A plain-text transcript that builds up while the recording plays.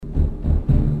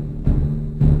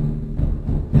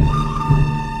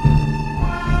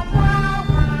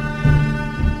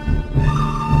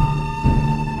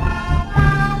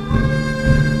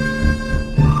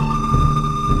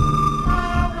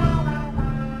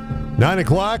9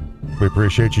 o'clock. We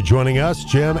appreciate you joining us.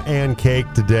 Jim and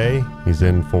Cake today. He's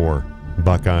in for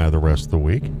Buckeye the rest of the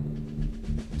week.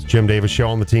 It's Jim Davis Show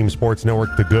on the Team Sports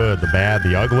Network. The good, the bad,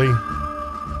 the ugly.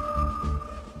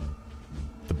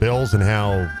 The Bills and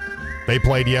how they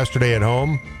played yesterday at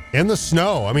home in the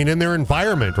snow. I mean, in their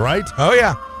environment, right? Oh,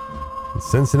 yeah.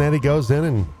 Cincinnati goes in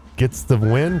and gets the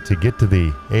win to get to the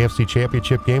AFC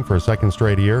Championship game for a second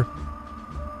straight year.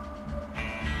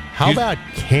 How about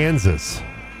Kansas?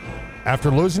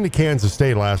 After losing to Kansas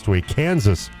State last week,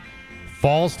 Kansas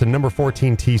falls to number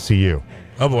 14 TCU.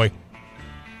 Oh, boy.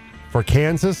 For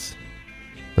Kansas,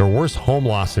 their worst home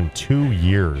loss in 2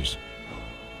 years.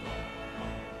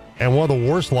 And one of the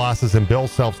worst losses in Bill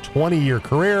Self's 20-year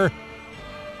career.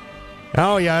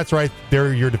 Oh, yeah, that's right.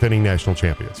 They're your defending national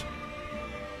champions.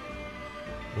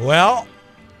 Well,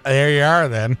 there you are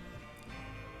then.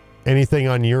 Anything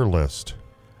on your list?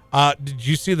 Did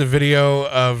you see the video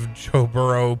of Joe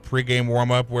Burrow pregame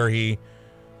warm-up where he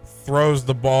throws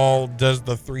the ball, does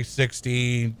the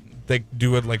 360, they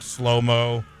do it like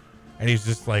slow-mo, and he's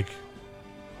just like,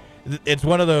 it's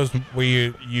one of those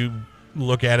where you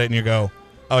look at it and you go,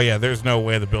 oh, yeah, there's no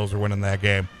way the Bills are winning that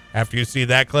game. After you see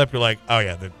that clip, you're like, oh,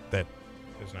 yeah, that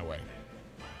there's no way.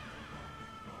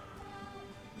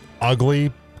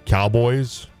 Ugly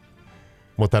Cowboys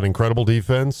with that incredible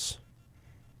defense.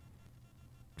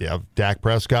 You have Dak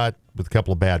Prescott with a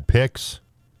couple of bad picks.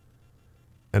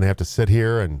 And I have to sit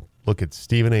here and look at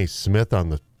Stephen A. Smith on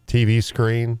the TV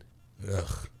screen,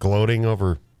 gloating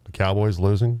over the Cowboys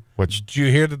losing. Which, did you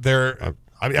hear that they're...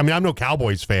 I mean, I'm no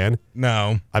Cowboys fan.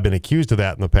 No. I've been accused of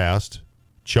that in the past,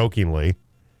 jokingly.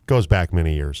 Goes back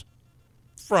many years.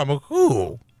 From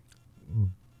who?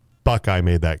 Buckeye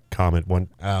made that comment when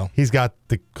he's got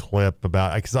the clip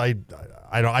about, because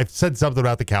I've said something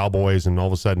about the Cowboys, and all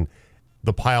of a sudden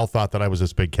the pile thought that I was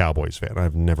this big Cowboys fan.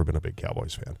 I've never been a big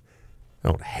Cowboys fan. I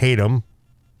don't hate them.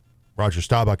 Roger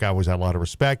Staubach, I always had a lot of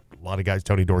respect. A lot of guys,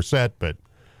 Tony Dorsett, but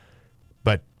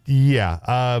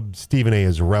yeah, Stephen A.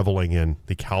 is reveling in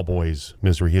the Cowboys'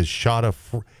 misery. He has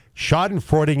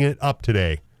schadenfreudeing it up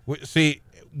today. See,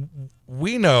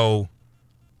 we know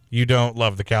you don't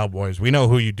love the Cowboys. We know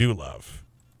who you do love.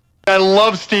 I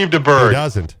love Steve DeBerg. Who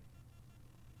doesn't?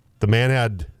 The man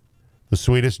had the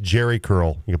sweetest Jerry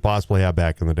curl you could possibly have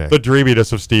back in the day. The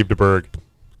dreaminess of Steve DeBerg.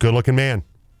 Good-looking man.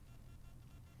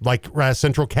 Like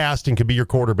Central Casting could be your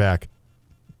quarterback.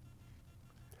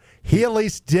 He at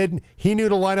least did. He knew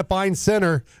to line up behind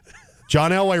center.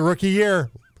 John Elway, rookie year.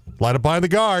 Line up behind the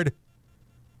guard.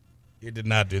 You did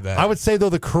not do that. I would say, though,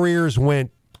 the careers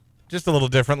went just a little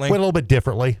differently. Went a little bit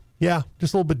differently. Yeah,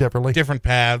 just a little bit differently. Different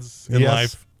paths in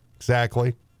life.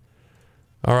 Exactly.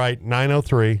 All right,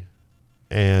 9:03.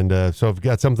 And so if you've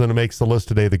got something that makes the list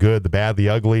today, the good, the bad, the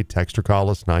ugly, text or call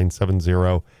us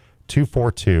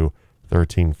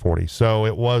 970-242-1340. So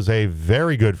it was a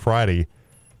very good Friday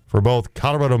for both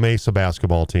Colorado Mesa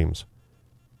basketball teams.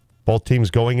 Both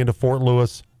teams going into Fort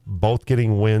Lewis, both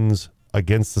getting wins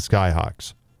against the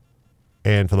Skyhawks.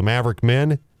 And for the Maverick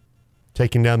men,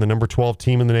 taking down the number 12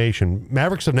 team in the nation.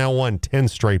 Mavericks have now won 10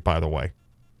 straight, by the way.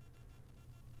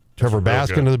 Trevor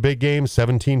Baskin to the big game,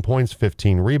 17 points,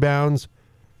 15 rebounds.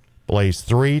 Blaze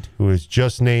Threet, who is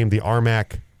just named the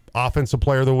RMAC Offensive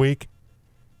Player of the Week,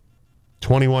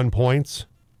 21 points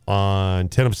on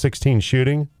 10 of 16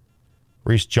 shooting.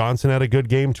 Reese Johnson had a good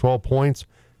game, 12 points.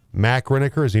 Mac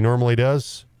Riniker, as he normally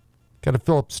does, got a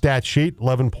fill up stat sheet,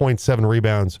 11.7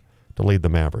 rebounds to lead the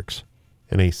Mavericks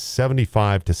in a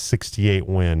 75-68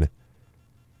 win.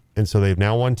 And so they've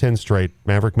now won 10 straight.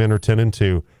 Maverick men are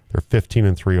 10-2. They're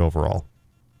 15-3 overall.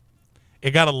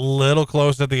 It got a little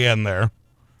close at the end there.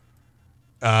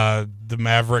 The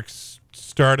Mavericks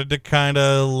started to kind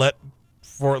of let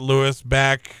Fort Lewis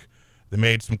back. They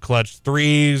made some clutch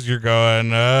threes. You're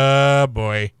going, oh,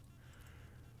 boy.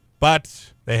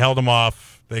 But they held them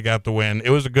off. They got the win. It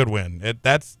was a good win.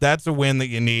 That's a win that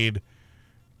you need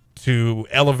to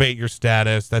elevate your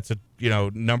status. That's a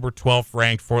number 12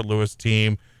 ranked Fort Lewis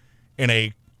team in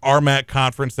a RMAC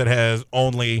conference that has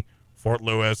only Fort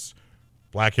Lewis,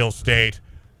 Black Hill State,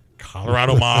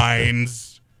 Colorado Mines.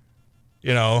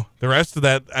 The rest of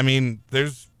that, I mean,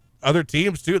 there's other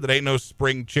teams too that ain't no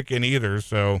spring chicken either.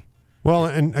 So, well,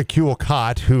 and Akul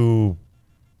Cott, who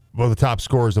one of the top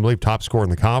scorers, I believe, top scorer in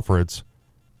the conference,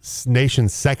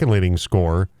 nation's second leading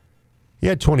scorer. He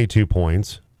had 22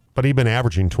 points, but he'd been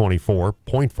averaging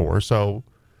 24.4. So,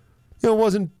 it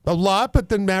wasn't a lot, but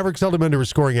then Mavericks held him under a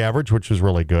scoring average, which was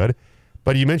really good.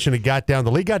 But you mentioned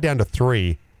the league got down to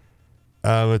 3,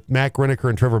 with Mac Riniker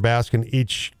and Trevor Baskin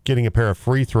each getting a pair of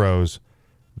free throws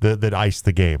that iced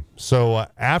the game. So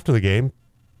after the game,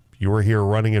 you were here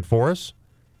running it for us.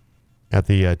 at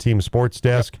the team sports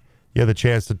desk. Yep. You had the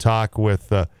chance to talk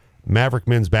with Maverick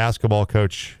men's basketball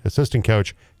coach, assistant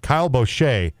coach Kyle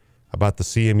Boucher about the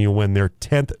CMU win, their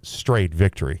 10th straight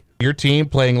victory. Your team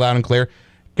playing loud and clear.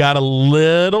 Got a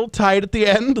little tight at the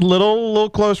end, a little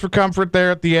close for comfort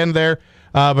there at the end there.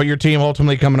 But your team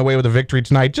ultimately coming away with a victory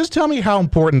tonight. Just tell me how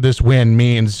important this win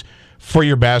means for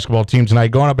your basketball team tonight,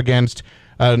 going up against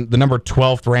the number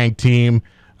 12th ranked team,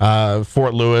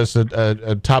 Fort Lewis,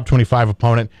 a top 25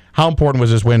 opponent. How important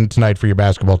was this win tonight for your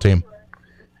basketball team?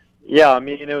 Yeah, I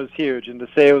mean, it was huge. And to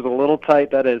say it was a little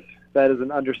tight, that is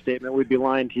an understatement. We'd be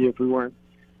lying to you if we weren't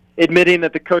admitting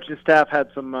that the coaching staff had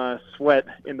some sweat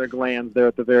in their glands there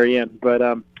at the very end. But,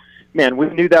 man, we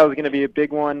knew that was going to be a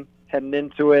big one heading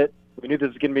into it. We knew this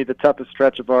was going to be the toughest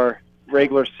stretch of our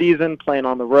regular season, playing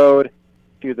on the road,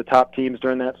 a few of the top teams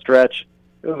during that stretch.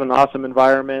 It was an awesome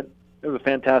environment. It was a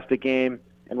fantastic game,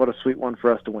 and what a sweet one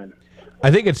for us to win. I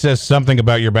think it says something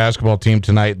about your basketball team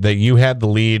tonight that you had the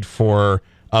lead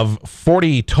of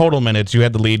 40 total minutes. You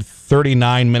had the lead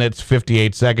 39 minutes,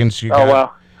 58 seconds.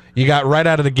 Wow. You got right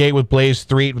out of the gate with Blaze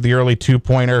Threet with the early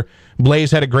two-pointer.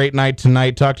 Blaze had a great night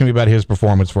tonight. Talk to me about his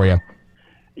performance for you.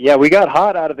 Yeah, we got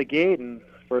hot out of the gate, and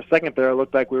for a second there, it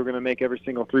looked like we were going to make every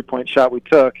single three-point shot we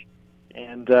took.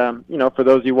 And, for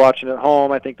those of you watching at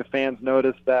home, I think the fans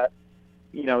noticed that,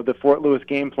 the Fort Lewis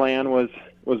game plan was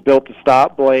built to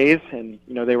stop Blaze, and,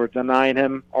 they were denying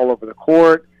him all over the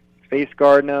court, face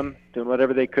guarding him, doing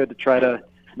whatever they could to try to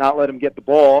not let him get the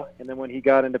ball. And then when he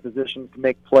got into position to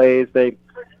make plays, they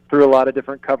threw a lot of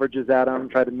different coverages at him,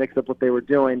 tried to mix up what they were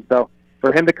doing. So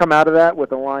for him to come out of that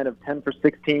with a line of 10 for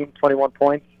 16, 21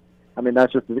 points, I mean,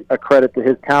 that's just a credit to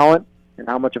his talent and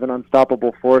how much of an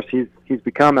unstoppable force he's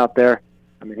become out there.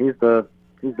 I mean, he's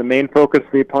the main focus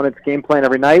of the opponent's game plan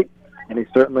every night, and he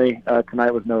certainly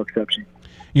tonight was no exception.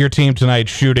 Your team tonight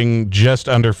shooting just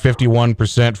under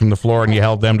 51% from the floor, and you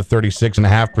held them to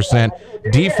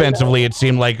 36.5%. Defensively, it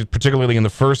seemed like, particularly in the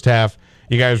first half,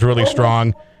 you guys were really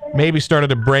strong. Maybe started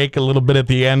to break a little bit at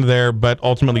the end there, but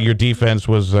ultimately your defense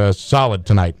was solid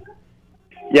tonight.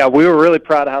 Yeah, we were really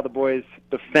proud of how the boys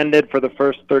defended for the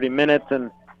first 30 minutes.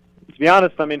 And to be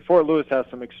honest, I mean, Fort Lewis has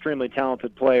some extremely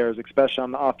talented players, especially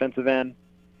on the offensive end.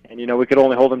 And, we could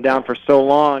only hold them down for so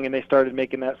long, and they started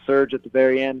making that surge at the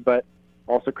very end. But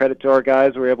also credit to our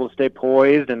guys. We were able to stay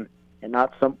poised and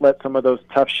not let some of those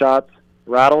tough shots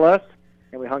rattle us.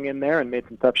 And we hung in there and made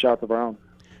some tough shots of our own.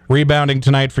 Rebounding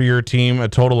tonight for your team, a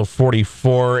total of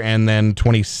 44 and then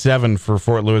 27 for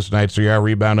Fort Lewis tonight. So you are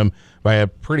rebounding by a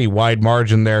pretty wide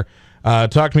margin there.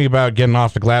 Talk to me about getting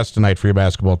off the glass tonight for your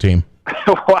basketball team.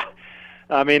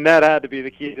 I mean, that had to be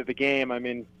the key to the game. I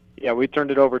mean, yeah, we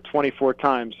turned it over 24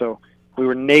 times. So we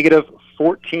were negative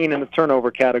 14 in the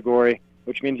turnover category,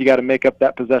 which means you got to make up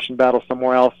that possession battle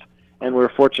somewhere else. And we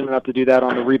were fortunate enough to do that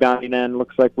on the rebounding end.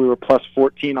 Looks like we were plus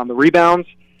 14 on the rebounds.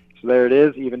 So there it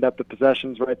is, evened up the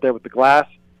possessions right there with the glass.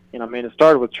 And I mean, it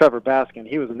started with Trevor Baskin.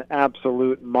 He was an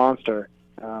absolute monster.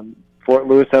 Fort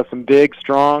Lewis has some big,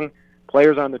 strong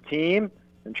players on the team,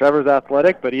 and Trevor's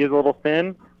athletic, but he is a little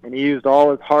thin, and he used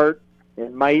all his heart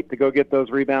and might to go get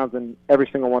those rebounds, and every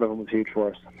single one of them was huge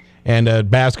for us. And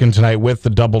Baskin tonight with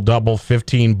the double-double,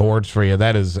 15 boards for you.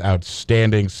 That is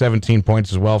outstanding. 17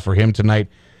 points as well for him tonight.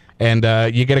 And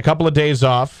you get a couple of days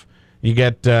off. You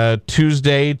get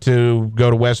Tuesday to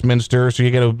go to Westminster, so you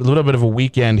get a little bit of a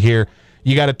weekend here.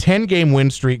 You got a 10-game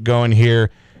win streak going here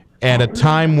at a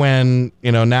time when,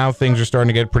 now things are starting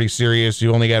to get pretty serious.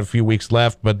 You only got a few weeks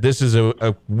left, but this is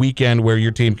a weekend where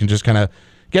your team can just kind of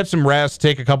get some rest,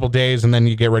 take a couple days, and then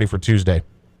you get ready for Tuesday.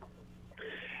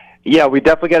 Yeah, we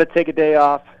definitely got to take a day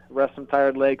off, rest some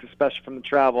tired legs, especially from the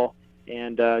travel.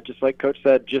 And just like Coach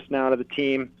said just now to the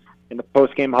team, in the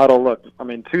post-game huddle, look, I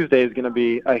mean, Tuesday is going to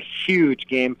be a huge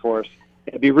game for us.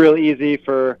 It'd be real easy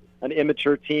for an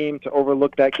immature team to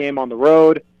overlook that game on the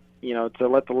road, to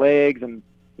let the legs and,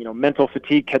 mental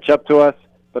fatigue catch up to us.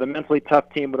 But a mentally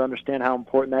tough team would understand how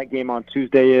important that game on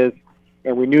Tuesday is.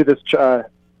 And we knew this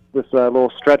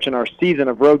little stretch in our season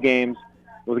of road games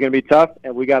was going to be tough,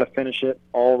 and we got to finish it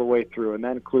all the way through. And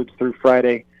that includes through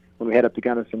Friday when we head up to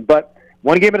Gunnison. But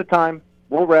one game at a time,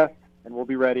 we'll rest, and we'll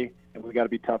be ready. And we got to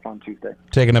be tough on Tuesday.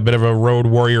 Taking a bit of a road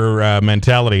warrior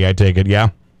mentality, I take it, yeah?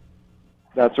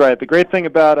 That's right. The great thing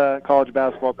about college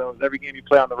basketball, Bill, is every game you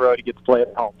play on the road, you get to play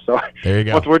at home. So there you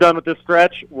go. Once we're done with this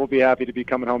stretch, we'll be happy to be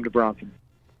coming home to Bronson.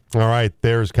 All right,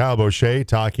 there's Kyle Boucher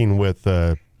talking with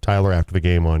Tyler after the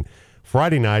game on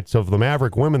Friday night. So for the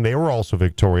Maverick women, they were also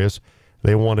victorious.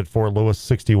 They won at Fort Lewis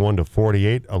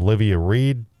 61-48. Olivia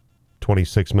Reed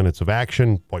 26 minutes of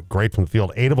action. Boy, great from the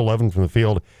field. 8 of 11 from the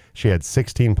field. She had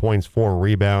 16 points, 4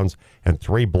 rebounds, and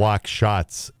 3 block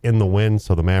shots in the win.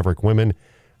 So the Maverick women,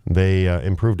 they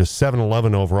improved to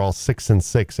 7-11 overall,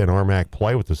 6-6 in RMAC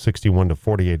play with a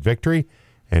 61-48 victory.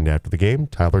 And after the game,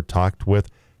 Tyler talked with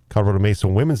Colorado Mesa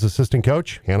women's assistant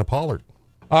coach, Hannah Pollard.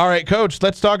 All right, Coach,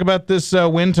 let's talk about this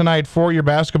win tonight for your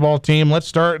basketball team. Let's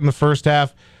start in the first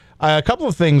half. A couple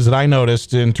of things that I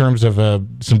noticed in terms of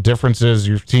some differences.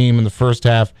 Your team in the first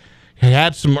half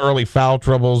had some early foul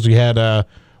troubles. You had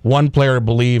one player, I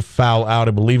believe, foul out.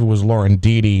 I believe it was Lauren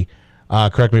Deedy.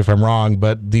 Correct me if I'm wrong.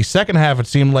 But the second half, it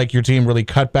seemed like your team really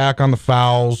cut back on the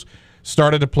fouls,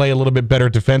 started to play a little bit better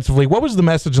defensively. What was the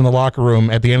message in the locker room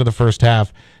at the end of the first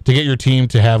half to get your team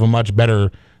to have a much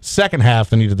better second half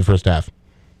than you did the first half?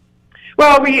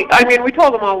 Well, we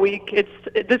told them all week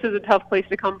this is a tough place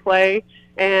to come play,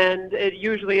 and it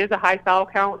usually is a high foul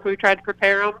count, so we tried to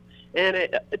prepare them, and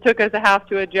it took us a half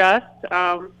to adjust.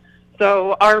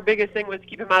 So our biggest thing was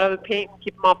keep them out of the paint and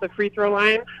keep them off the free throw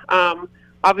line.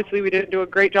 Obviously, we didn't do a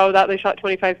great job of that. They shot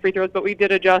 25 free throws, but we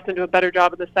did adjust and do a better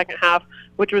job in the second half,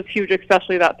 which was huge,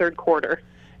 especially that third quarter.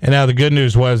 And now the good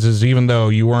news is even though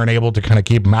you weren't able to kind of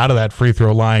keep them out of that free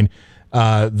throw line,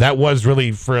 that was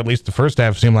really, for at least the first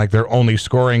half, seemed like their only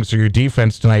scoring. So your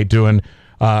defense tonight doing,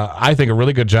 I think, a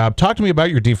really good job. Talk to me about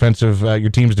your team's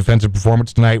defensive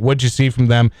performance tonight. What did you see from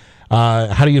them?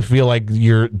 How do you feel like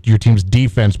your team's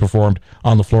defense performed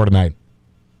on the floor tonight?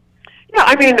 Yeah,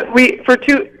 I mean, we for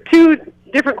two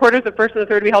different quarters, the first and the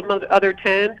third, we held them under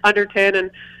 10,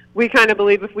 and we kind of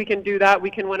believe if we can do that, we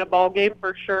can win a ball game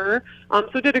for sure.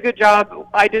 So did a good job.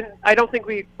 I don't think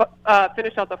we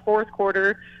finished out the fourth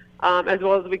quarter as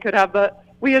well as we could have, but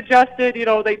we adjusted.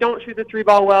 They don't shoot the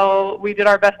 3-ball well. We did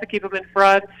our best to keep them in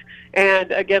front,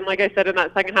 and again, like I said, in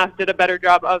that second half, did a better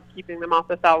job of keeping them off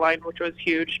the foul line, which was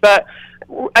huge. But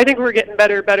I think we're getting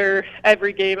better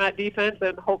every game at defense,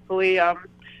 and hopefully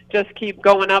just keep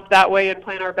going up that way and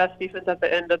playing our best defense at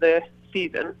the end of the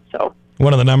season. So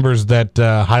one of the numbers that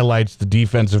highlights the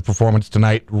defensive performance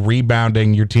tonight,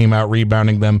 rebounding, your team out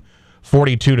rebounding them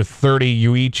 42-30.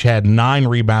 You each had 9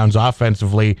 rebounds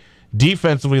offensively.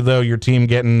 Defensively, though, your team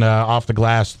getting off the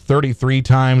glass 33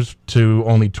 times to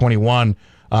only 21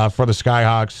 for the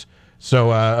Skyhawks.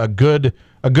 So a good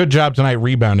job tonight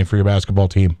rebounding for your basketball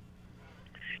team.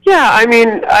 Yeah, I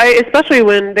mean, especially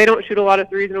when they don't shoot a lot of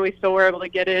threes, and we still were able to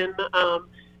get in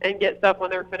and get stuff when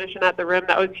they were finishing at the rim.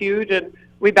 That was huge, and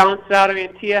we bounced out. I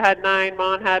mean, Tia had 9,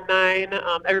 Mon had 9,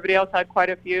 everybody else had quite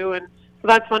a few, and so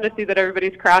that's fun to see that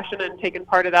everybody's crashing and taking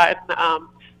part of that and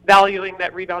valuing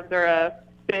that rebounds are a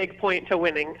big point to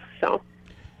winning. So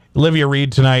Olivia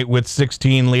Reed tonight with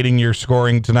 16 leading your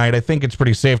scoring tonight. I think it's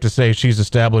pretty safe to say she's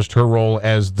established her role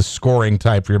as the scoring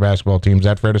type for your basketball team. Is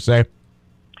that fair to say?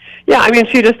 Yeah, I mean,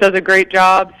 she just does a great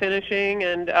job finishing,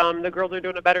 and the girls are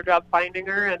doing a better job finding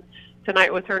her, and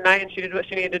tonight was her night, and she did what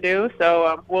she needed to do,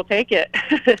 so we'll take it.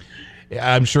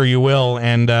 Yeah, I'm sure you will,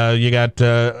 and you got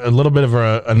a little bit of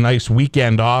a nice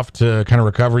weekend off to kind of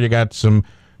recover. You got some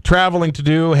traveling to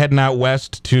do, heading out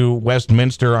west to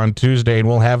Westminster on Tuesday, and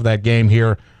we'll have that game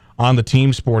here on the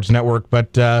Team Sports Network, but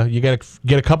you got to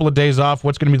get a couple of days off.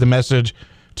 What's going to be the message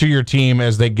to your team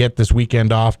as they get this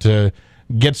weekend off to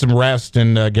get some rest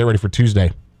and get ready for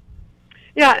Tuesday?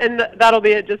 Yeah, and that'll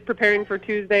be it, just preparing for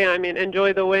Tuesday. I mean,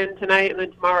 enjoy the win tonight, and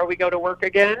then tomorrow we go to work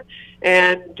again,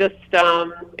 and just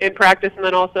in practice, and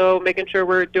then also making sure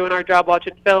we're doing our job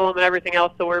watching film and everything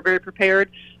else, so we're very prepared.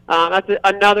 That's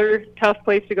another tough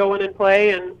place to go in and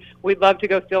play, and we'd love to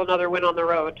go steal another win on the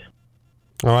road.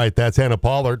 All right, that's Hannah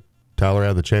Pollard. Tyler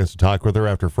had the chance to talk with her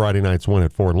after Friday night's win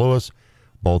at Fort Lewis.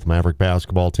 Both Maverick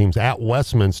basketball teams at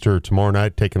Westminster tomorrow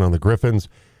night, taking on the Griffins.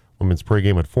 Women's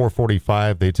pregame at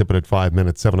 4:45. They tip it at 5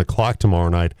 minutes, 7 o'clock tomorrow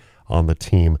night on the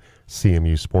Team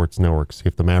CMU Sports Network. See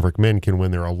if the Maverick men can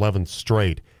win their 11th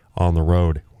straight on the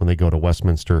road when they go to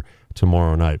Westminster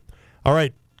tomorrow night. All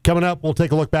right, coming up, we'll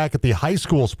take a look back at the high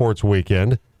school sports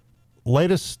weekend.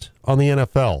 Latest on the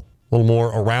NFL, a little more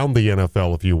around the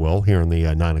NFL, if you will, here in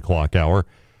the 9 o'clock hour.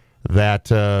 That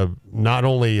not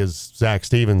only is Zach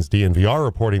Stevens, DNVR,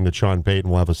 reporting that Sean Payton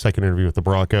will have a second interview with the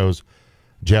Broncos,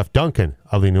 Jeff Duncan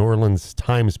of the New Orleans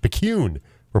Times-Picayune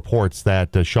reports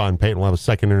that Sean Payton will have a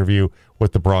second interview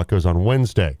with the Broncos on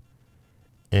Wednesday.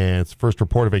 And it's the first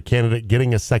report of a candidate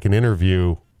getting a second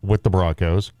interview with the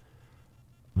Broncos.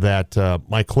 That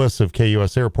Mike Kliss of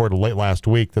KUSA reported late last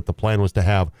week that the plan was to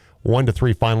have 1 to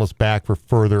 3 finalists back for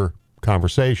further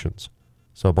conversations.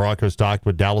 So Broncos talked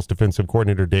with Dallas defensive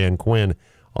coordinator Dan Quinn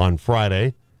on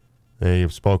Friday. They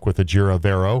spoke with Ajira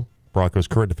Vero, Broncos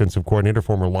current defensive coordinator,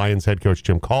 former Lions head coach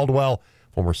Jim Caldwell,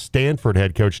 former Stanford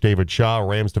head coach David Shaw,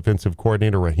 Rams defensive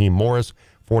coordinator Raheem Morris,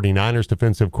 49ers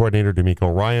defensive coordinator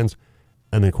DeMeco Ryans,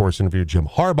 and then, of course, interviewed Jim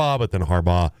Harbaugh, but then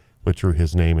Harbaugh withdrew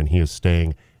his name, and he is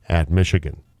staying at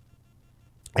Michigan.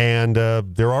 And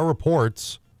there are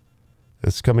reports,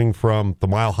 this coming from the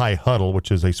Mile High Huddle,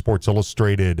 which is a Sports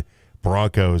Illustrated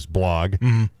Broncos blog,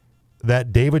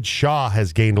 that David Shaw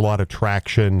has gained a lot of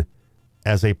traction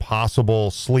as a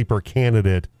possible sleeper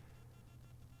candidate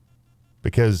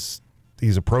because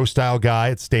he's a pro-style guy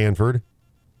at Stanford,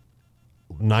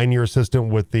 9-year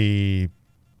assistant with the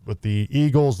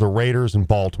Eagles, the Raiders, and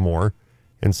Baltimore.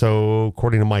 And so,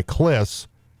 according to Mike Kliss,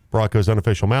 Broncos'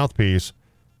 unofficial mouthpiece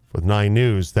with 9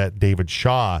 News, that David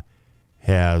Shaw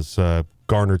has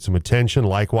garnered some attention.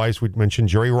 Likewise, we mentioned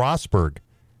Jerry Rosburg,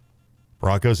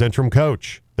 Broncos interim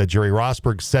coach, that Jerry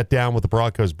Rosburg sat down with the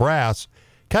Broncos brass,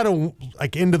 kind of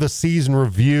like into the season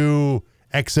review,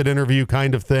 exit interview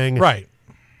kind of thing. Right.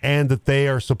 And that they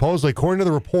are supposedly, according to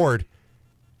the report,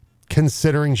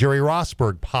 considering Jerry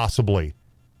Rosburg possibly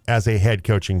as a head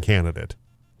coaching candidate.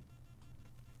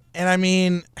 And I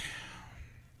mean,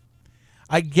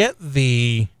 I get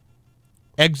the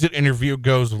exit interview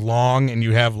goes long and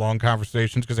you have long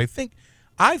conversations because I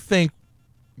think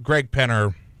Greg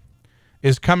Penner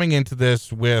is coming into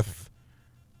this with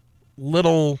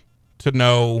little to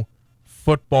no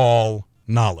football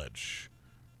knowledge.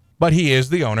 But he is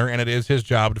the owner, and it is his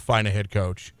job to find a head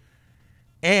coach.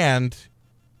 And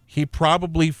he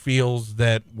probably feels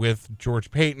that with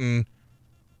George Paton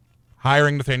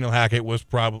hiring Nathaniel Hackett was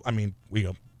probably, I mean, we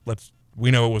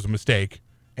know it was a mistake.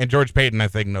 And George Paton, I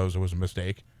think, knows it was a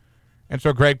mistake. And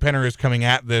so Greg Penner is coming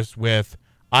at this with,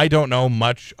 I don't know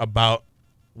much about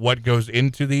what goes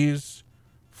into these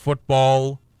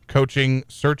football coaching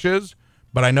searches,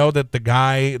 but I know that the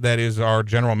guy that is our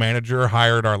general manager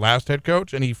hired our last head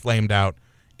coach, and he flamed out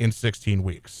in 16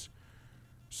 weeks.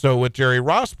 So with Jerry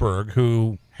Rosburg,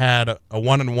 who had a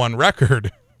 1-1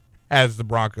 record as the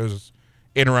Broncos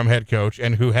interim head coach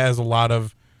and who has a lot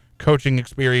of coaching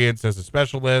experience as a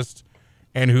specialist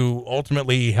and who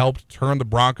ultimately helped turn the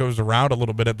Broncos around a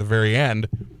little bit at the very end,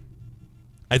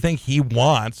 I think he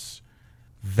wants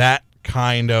that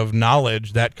kind of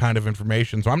knowledge, that kind of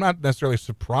information. So I'm not necessarily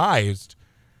surprised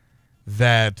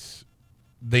that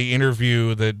the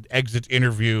exit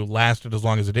interview lasted as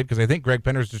long as it did, because I think Greg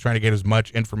Penner is just trying to get as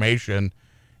much information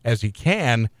as he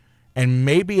can. And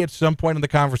maybe at some point in the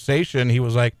conversation, he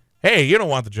was like, hey, you don't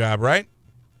want the job, right?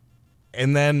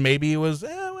 And then maybe it was,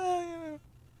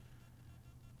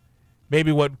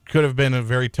 maybe what could have been a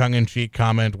very tongue-in-cheek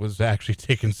comment was actually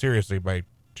taken seriously by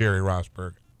Jerry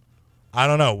Rosburg. I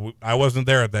don't know. I wasn't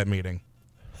there at that meeting.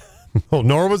 Well,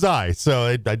 nor was I.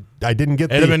 So I didn't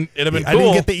get it'd have been I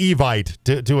cool. didn't get the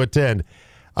Evite to attend.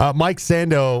 Mike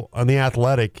Sando on The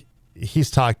Athletic,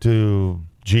 he's talked to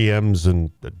GMs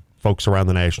and folks around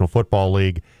the National Football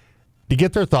League to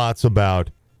get their thoughts about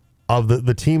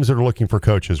the teams that are looking for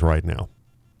coaches right now.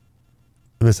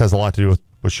 And this has a lot to do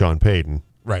with Sean Payton.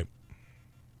 Right.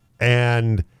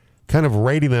 And kind of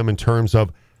rating them in terms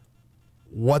of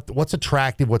what's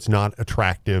attractive, what's not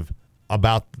attractive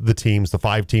about the teams, the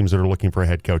 5 teams that are looking for a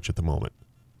head coach at the moment.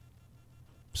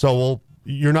 So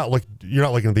you're not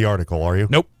looking at the article, are you?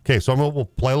 Nope. Okay, so we'll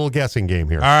play a little guessing game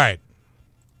here. All right.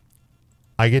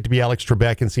 I get to be Alex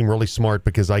Trebek and seem really smart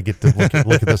because I get to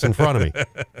look at this in front of me.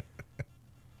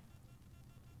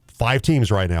 5 teams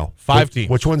right now. 5 teams.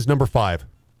 Which one's number 5?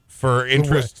 For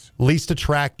interest Least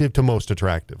attractive to most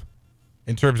attractive.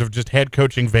 in terms of just head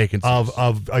coaching vacancies.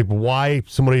 Of why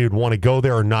somebody would want to go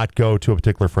there or not go to a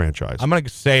particular franchise. I'm going to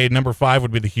say number 5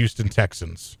 would be the Houston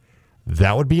Texans.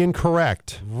 That would be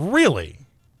incorrect. Really?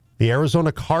 The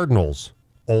Arizona Cardinals,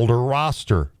 older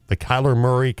roster, the Kyler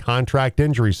Murray contract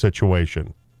injury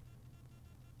situation.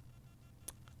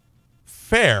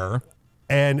 Fair.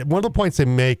 And one of the points they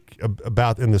make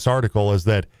about in this article is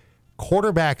that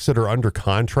quarterbacks that are under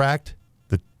contract,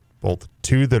 the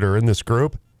 2 that are in this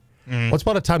group, once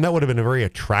upon a time that would have been a very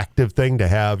attractive thing to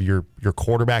have your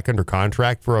quarterback under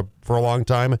contract for a long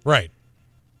time. Right.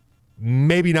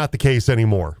 Maybe not the case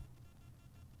anymore,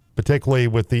 particularly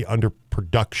with the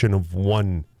underproduction of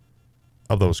one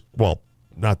of those. Well,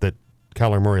 not that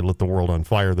Kyler Murray lit the world on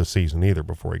fire this season either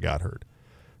before he got hurt.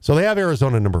 So they have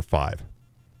Arizona number 5.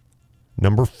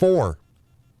 Number 4.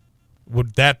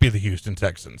 Would that be the Houston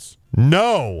Texans?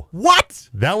 No. What?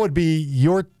 That would be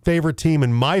your favorite team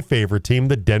and my favorite team,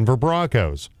 the Denver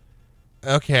Broncos.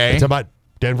 Okay. It's about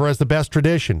Denver has the best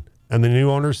tradition, and the new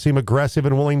owners seem aggressive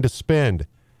and willing to spend.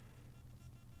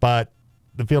 But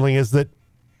the feeling is that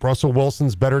Russell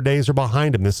Wilson's better days are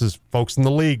behind him. This is folks in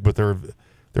the league with their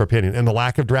their opinion. And the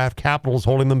lack of draft capital is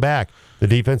holding them back. The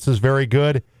defense is very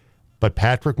good, but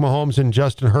Patrick Mahomes and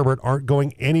Justin Herbert aren't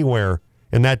going anywhere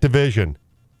in that division.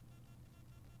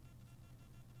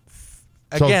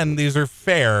 Again, these are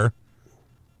fair,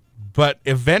 but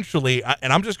eventually,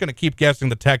 and I'm just going to keep guessing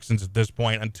the Texans at this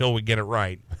point until we get it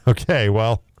right, Okay,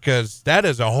 well, because that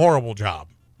is a horrible job.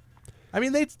 I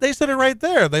mean, they said it right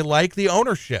there. They like the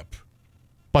ownership.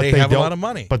 but They they have a don't- lot of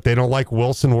money. But they don't like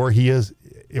Wilson where he is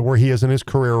in his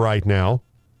career right now.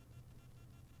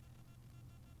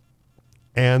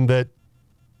 And that,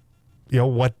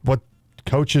 what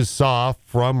coaches saw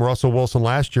from Russell Wilson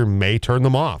last year may turn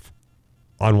them off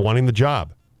on wanting the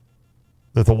job.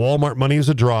 That the Walmart money is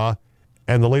a draw,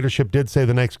 and the leadership did say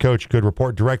the next coach could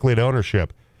report directly to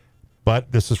ownership.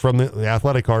 But this is from the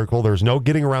Athletic article. There's no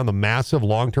getting around the massive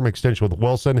long-term extension with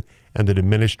Wilson and the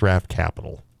diminished draft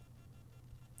capital.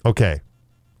 Okay.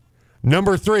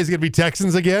 Number 3 is going to be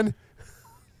Texans again?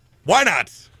 Why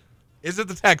not? Is it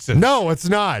the Texans? No, it's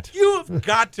not. You've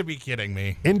got to be kidding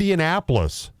me.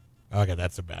 Indianapolis. Okay,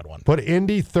 that's a bad one. Put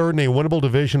Indy third in a winnable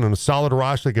division and a solid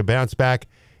roster that could bounce back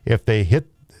if they hit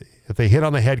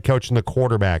on the head coach and the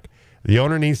quarterback. The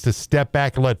owner needs to step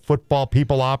back and let football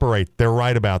people operate. They're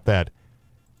right about that.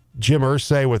 Jim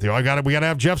Irsay with you. We got to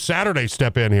have Jeff Saturday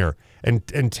step in here and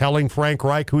telling Frank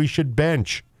Reich who he should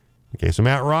bench. Okay, so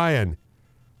Matt Ryan,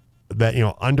 that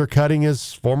undercutting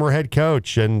his former head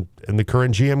coach and the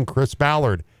current GM Chris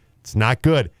Ballard. It's not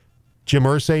good. Jim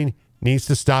Irsay needs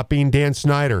to stop being Dan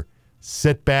Snyder.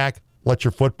 Sit back, let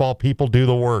your football people do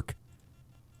the work.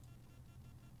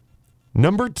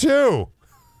 Number 2.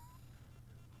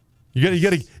 You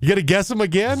gotta guess them Is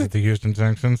again? it the Houston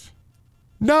Texans?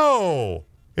 No,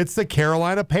 it's the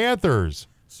Carolina Panthers.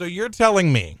 So you're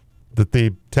telling me That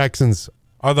the Texans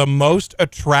are the most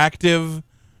attractive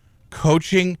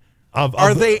coaching?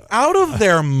 Are they out of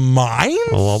their minds?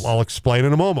 Well, I'll explain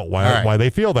in a moment All right. why they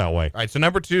feel that way. All right, so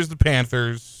number 2 is the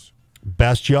Panthers.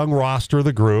 Best young roster of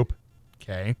the group.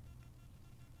 Okay.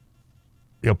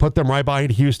 Put them right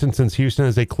behind Houston, since Houston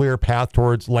has a clear path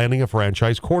towards landing a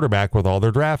franchise quarterback with all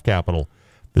their draft capital.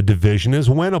 The division is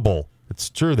winnable. It's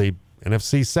true. The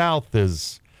NFC South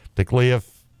is, particularly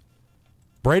if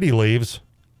Brady leaves,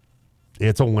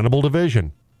 it's a winnable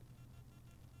division.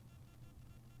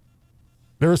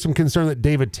 There is some concern that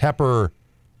David Tepper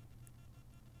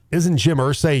isn't Jim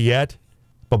Irsay yet,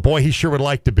 but boy, he sure would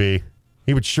like to be.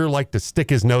 He would sure like to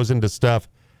stick his nose into stuff.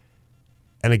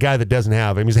 And a guy that doesn't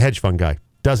have, he's a hedge fund guy,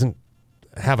 doesn't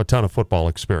have a ton of football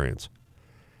experience.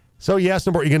 So yes,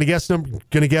 you're going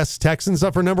to guess Texans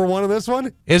up for number 1 in this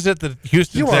one? Is it the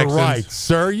Houston You Texans? are right,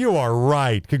 sir. You are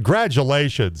right.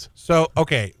 Congratulations. So,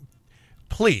 okay,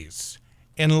 please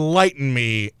enlighten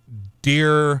me,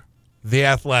 dear The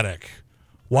Athletic.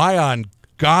 Why on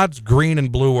God's green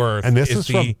and blue earth And this is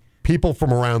the from people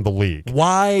from around the league.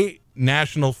 why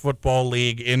National Football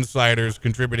League insiders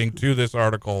contributing to this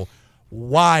article?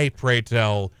 Why, pray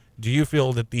tell, do you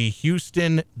feel that the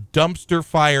Houston dumpster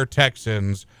fire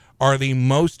Texans are the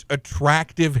most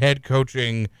attractive head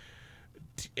coaching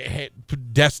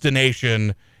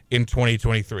destination in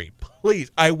 2023?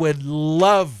 Please, I would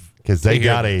love Because to they hear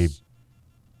got this.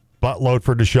 a buttload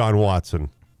for Deshaun Watson.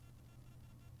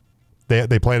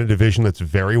 They play in a division that's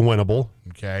very winnable.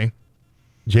 Okay.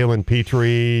 Jalen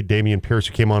Petrie, Damian Pierce,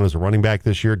 who came on as a running back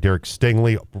this year, Derek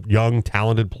Stingley, young,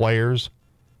 talented players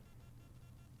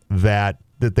that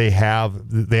they have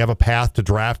a path to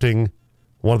drafting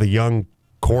one of the young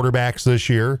quarterbacks this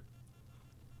year.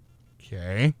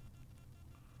 Okay.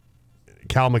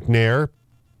 Cal McNair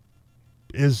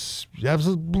has a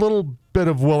little bit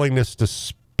of willingness to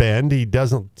spend. He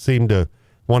doesn't seem to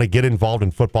want to get involved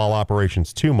in football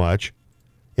operations too much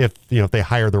if they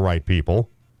hire the right people.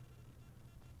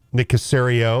 Nick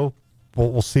Caserio,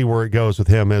 we'll see where it goes with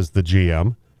him as the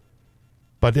GM.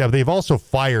 But they've also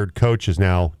fired coaches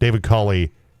now, David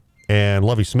Culley and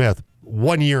Lovie Smith,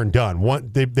 1 year and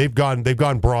done. They've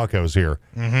gone Broncos here.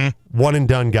 Mm-hmm. One and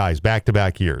done guys,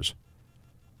 back-to-back years.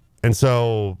 And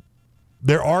so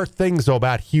there are things, though,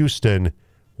 about Houston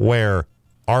where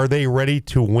are they ready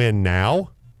to win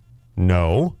now?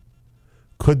 No.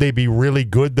 Could they be really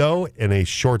good, though, in a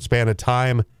short span of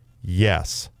time?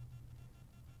 Yes.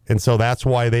 And so that's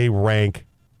why they rank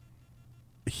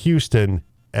Houston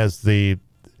as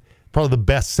probably the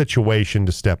best situation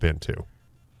to step into.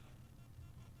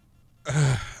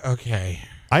 Okay.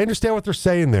 I understand what they're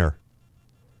saying there.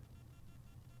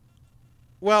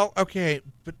 Well, okay,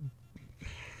 but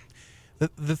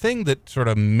the thing that sort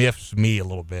of miffs me a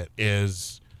little bit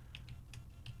is,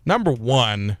 number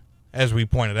one, as we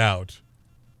pointed out,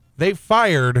 they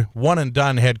fired one and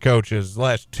done head coaches the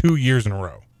last 2 years in a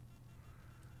row.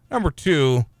 Number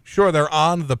two, sure, they're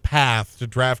on the path to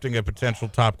drafting a potential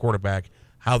top quarterback.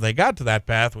 How they got to that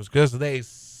path was because they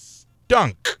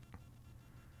stunk.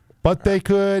 But they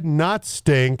could not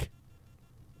stink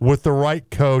with the right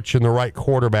coach and the right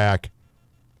quarterback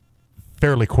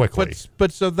fairly quickly.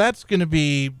 But so that's going to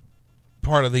be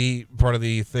part of the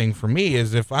thing for me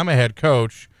is if I'm a head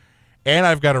coach and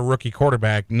I've got a rookie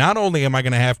quarterback, not only am I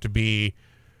going to have to be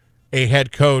a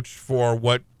head coach for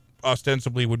what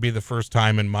ostensibly would be the first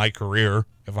time in my career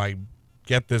if I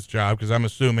get this job, because I'm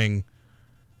assuming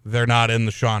they're not in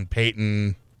the Sean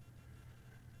Payton,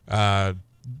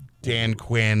 Dan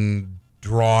Quinn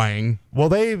drawing. Well,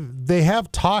 they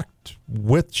have talked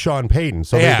with Sean Payton,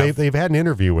 so they've had an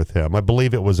interview with him. I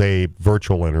believe it was a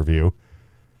virtual interview.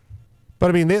 But,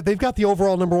 I mean, they've got the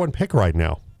overall number one pick right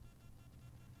now.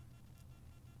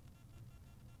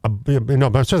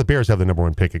 No, I'm sorry, the Bears have the number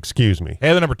one pick. Excuse me. They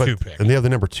have the number two pick. And they have the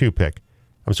number two pick.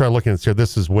 I'm sorry, looking at this here.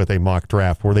 This is with a mock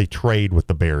draft where they trade with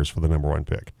the Bears for the number one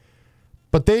pick.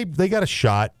 But they got a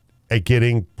shot at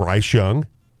getting Bryce Young,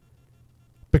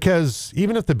 because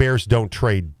even if the Bears don't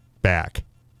trade back,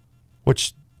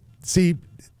 which, see,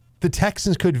 the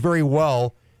Texans could very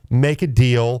well make a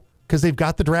deal because they've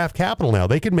got the draft capital now.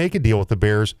 They could make a deal with the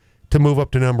Bears to move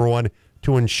up to number one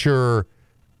to ensure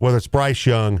whether it's Bryce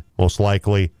Young, most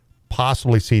likely,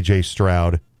 possibly C.J.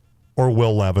 Stroud, or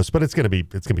Will Levis, but it's gonna be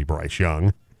Bryce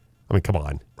Young. I mean, come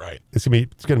on, right? It's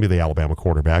gonna be the Alabama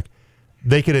quarterback.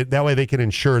 That way they can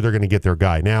ensure they're going to get their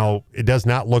guy. Now, it does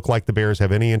not look like the Bears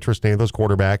have any interest in any of those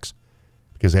quarterbacks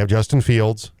because they have Justin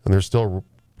Fields, and they're still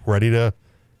ready to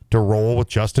roll with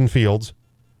Justin Fields.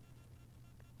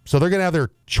 So they're going to have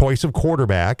their choice of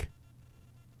quarterback,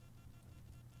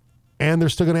 and they're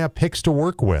still going to have picks to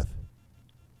work with.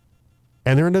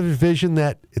 And they're in a division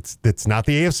that it's not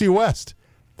the AFC West.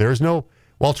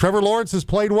 While Trevor Lawrence has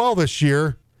played well this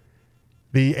year,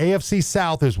 the AFC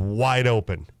South is wide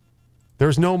open.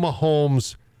 There's no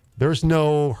Mahomes, there's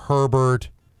no Herbert,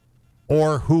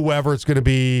 or whoever it's going to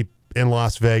be in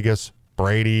Las Vegas,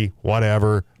 Brady,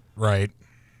 whatever. Right.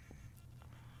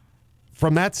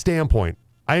 From that standpoint,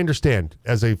 I understand.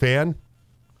 As a fan,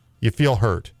 you feel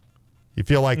hurt. You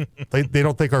feel like they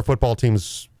don't think our football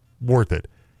team's worth it.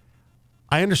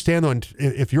 I understand, though,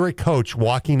 if you're a coach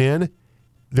walking in,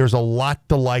 there's a lot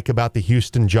to like about the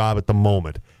Houston job at the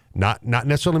moment. Not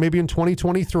necessarily maybe in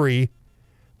 2023,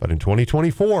 but in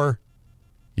 2024,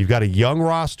 you've got a young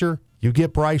roster. You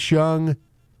get Bryce Young.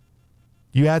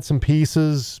 You add some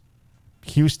pieces.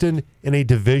 Houston in a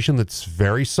division that's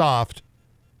very soft.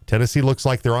 Tennessee looks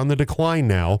like they're on the decline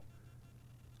now.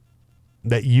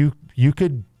 That you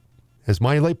could, as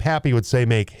my late pappy would say,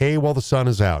 make hay while the sun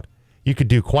is out. You could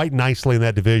do quite nicely in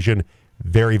that division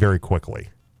very, very quickly.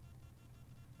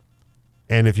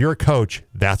 And if you're a coach,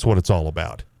 that's what it's all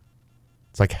about.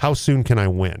 It's like, how soon can I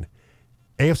win?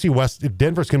 AFC West, if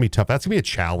Denver's going to be tough. That's going to be a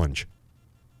challenge.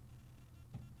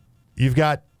 You've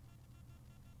got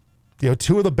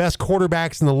two of the best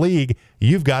quarterbacks in the league.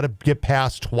 You've got to get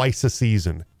past twice a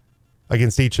season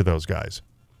against each of those guys.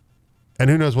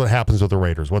 And who knows what happens with the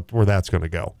Raiders, where that's going to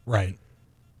go. Right.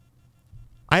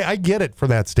 I get it from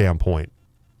that standpoint.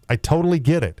 I totally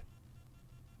get it.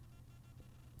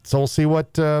 So we'll see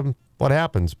what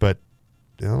happens. But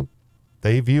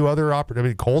they view other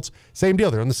opportunities. Colts, same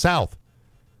deal. They're in the South.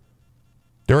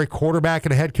 They're a quarterback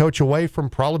and a head coach away from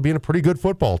probably being a pretty good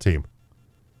football team.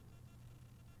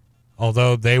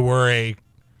 Although they were a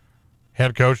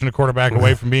head coach and a quarterback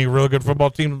away from being a really good football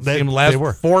team the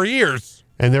last 4 years.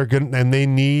 And they're good, and they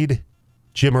need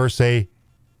Jim Irsay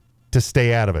to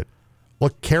stay out of it.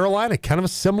 Look, Carolina, kind of a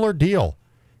similar deal.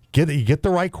 You get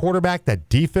the right quarterback. That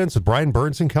defense with Brian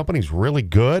Burns and company is really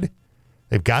good.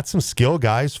 They've got some skill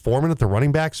guys. Foreman at the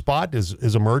running back spot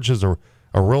is emerged as a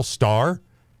real star.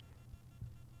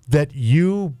 That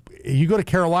you go to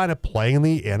Carolina playing in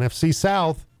the NFC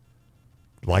South,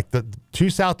 like the two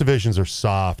South divisions are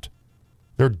soft.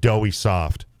 They're doughy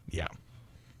soft. Yeah.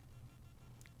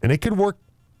 And it could work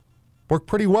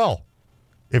pretty well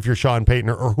if you're Sean Payton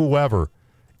or whoever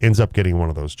ends up getting one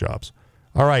of those jobs.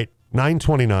 All right,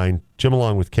 9:29, Jim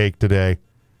along with Cake today.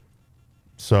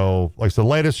 So, like the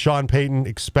latest, Sean Payton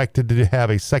expected to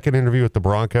have a second interview with the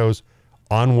Broncos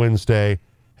on Wednesday.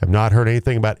 Have not heard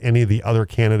anything about any of the other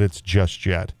candidates just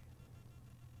yet.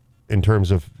 In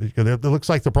terms of, it looks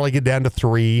like they'll probably get down to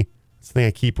 3. That's the thing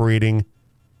I keep reading.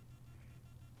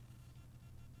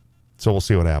 So we'll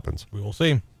see what happens. We will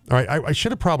see. All right, I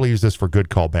should have probably used this for good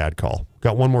call, bad call.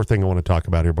 Got one more thing I want to talk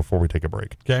about here before we take a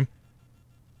break. Okay.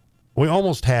 We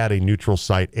almost had a neutral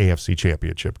site AFC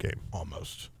championship game.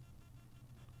 Almost.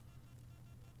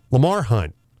 Lamar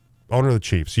Hunt, owner of the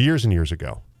Chiefs, years and years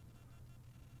ago,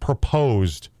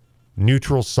 proposed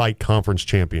neutral site conference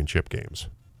championship games.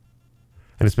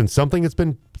 And it's been something that's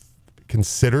been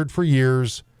considered for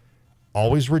years,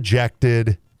 always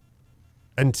rejected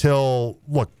until,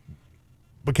 look,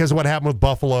 because of what happened with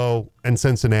Buffalo and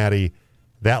Cincinnati,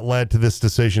 that led to this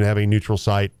decision to have a neutral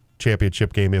site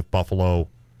championship game if Buffalo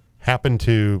happened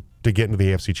to get into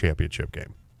the AFC championship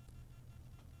game.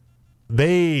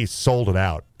 They sold it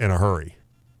out in a hurry.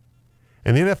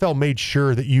 And the NFL made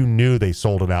sure that you knew they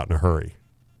sold it out in a hurry.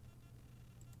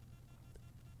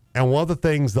 And one of the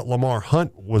things that Lamar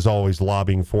Hunt was always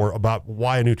lobbying for about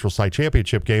why a neutral site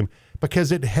championship game,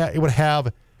 because it would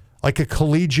have like a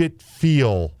collegiate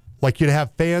feel, like you'd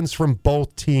have fans from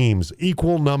both teams,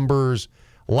 equal numbers,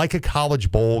 like a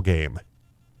college bowl game.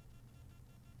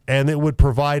 And it would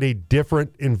provide a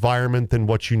different environment than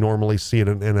what you normally see in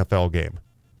an NFL game,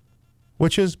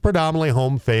 which is predominantly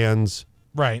home fans.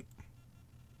 Right.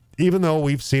 Even though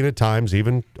we've seen at times,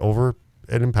 even over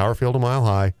at Empower Field a Mile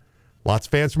High, lots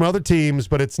of fans from other teams,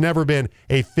 but it's never been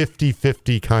a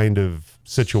 50-50 kind of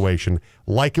situation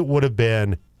like it would have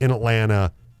been in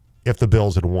Atlanta if the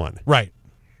Bills had won. Right.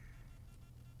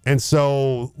 And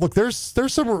so, look, there's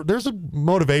a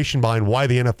motivation behind why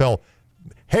the NFL,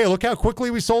 hey, look how quickly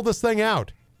we sold this thing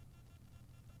out.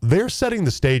 They're setting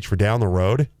the stage for down the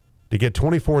road to get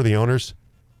 24 of the owners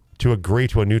to agree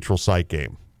to a neutral site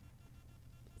game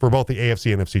for both the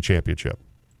AFC and NFC championship.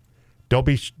 Don't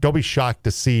be shocked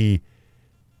to see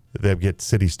them get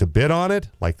cities to bid on it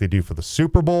like they do for the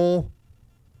Super Bowl.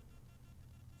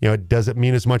 You know, it doesn't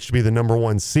mean as much to be the number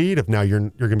one seed if now you're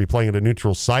going to be playing at a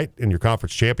neutral site in your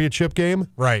conference championship game.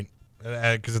 Right.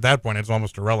 Because at that point, it's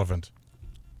almost irrelevant.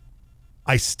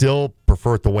 I still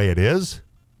prefer it the way it is.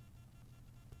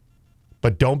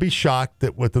 But don't be shocked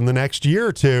that within the next year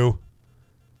or two,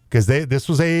 because this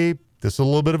was a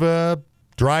little bit of a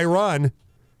dry run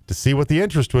to see what the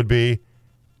interest would be,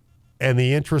 and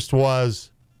the interest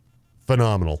was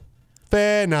phenomenal.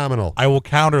 Phenomenal. I will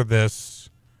counter this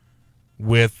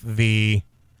with the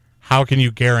how can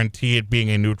you guarantee it being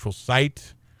a neutral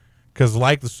site? Because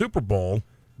like the Super Bowl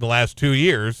the last 2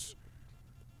 years,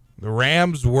 the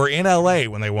Rams were in L.A.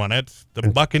 when they won it. The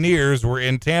Buccaneers were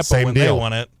in Tampa when they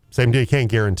won it. Same deal. You can't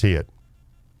guarantee it.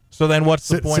 So then what's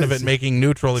the point of it making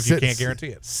neutral if you can't guarantee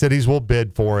it? Cities will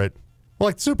bid for it. Well,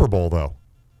 like the Super Bowl, though.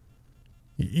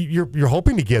 You're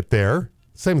hoping to get there.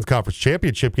 Same with the conference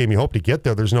championship game. You hope to get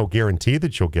there. There's no guarantee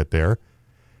that you'll get there.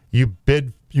 You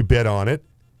bid on it.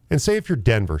 And say if you're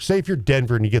Denver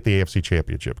and you get the AFC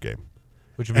championship game.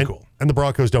 Which would be cool. And the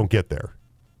Broncos don't get there.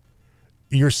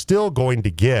 You're still going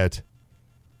to get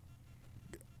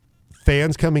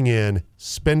fans coming in,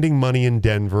 spending money in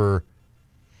Denver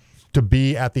to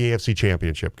be at the AFC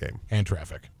championship game. And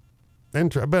traffic.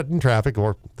 But in traffic,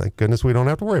 or thank goodness we don't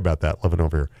have to worry about that living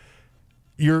over here.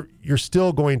 You're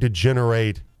still going to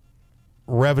generate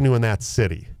revenue in that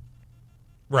city.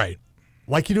 Right.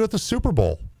 Like you do at the Super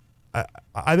Bowl.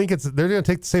 I think they're going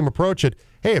to take the same approach at,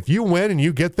 hey, if you win and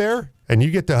you get there and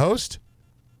you get to host,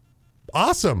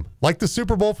 awesome. Like the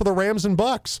Super Bowl for the Rams and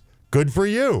Bucks. Good for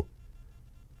you.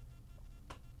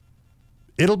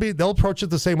 They'll approach it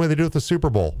the same way they do at the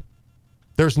Super Bowl.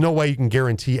 There's no way you can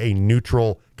guarantee a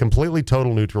neutral, completely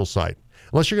total neutral site.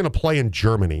 Unless you're going to play in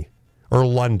Germany or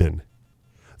London.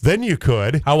 Then you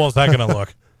could. How well is that going to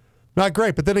look? Not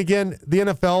great. But then again, the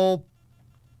NFL,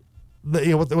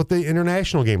 with the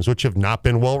international games, which have not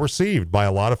been well received by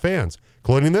a lot of fans,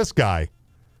 including this guy.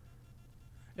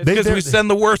 It's because we send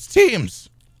the worst teams.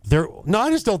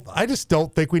 I just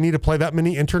don't think we need to play that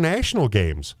many international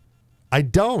games. I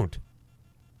don't.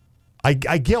 I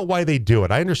get why they do it.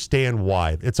 I understand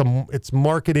why. It's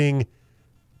marketing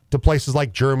to places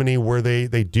like Germany where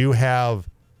they do have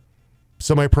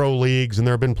semi-pro leagues, and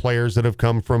there have been players that have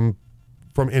come from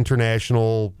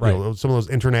international, right. Some of those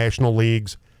international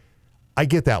leagues. I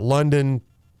get that. London,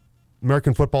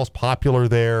 American football's popular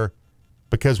there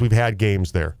because we've had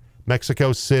games there.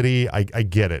 Mexico City, I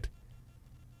get it.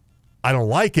 I don't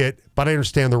like it, but I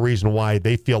understand the reason why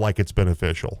they feel like it's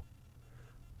beneficial.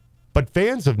 But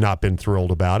fans have not been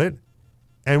thrilled about it.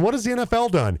 And what has the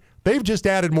NFL done? They've just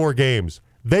added more games.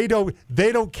 They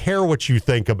don't care what you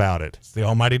think about it. It's the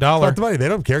almighty dollar. It's not the money. They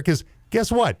don't care because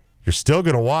guess what? You're still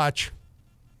going to watch.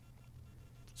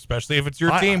 Especially if it's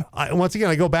your team. Once again,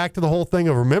 I go back to the whole thing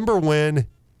of remember when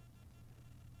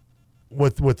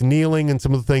with kneeling and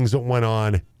some of the things that went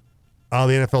on, the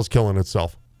NFL's killing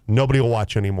itself. Nobody will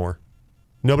watch anymore.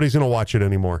 Nobody's going to watch it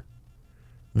anymore.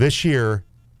 This year,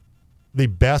 the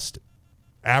best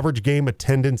average game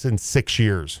attendance in 6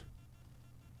 years.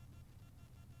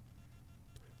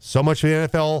 So much of the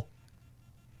NFL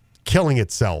killing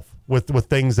itself with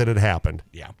things that had happened.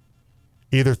 Yeah.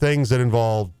 Either things that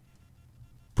involve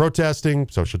protesting,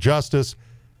 social justice,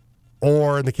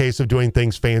 or in the case of doing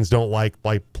things fans don't like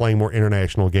playing more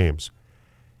international games.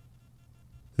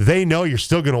 They know you're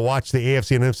still going to watch the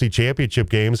AFC and NFC championship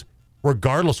games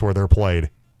regardless where they're played.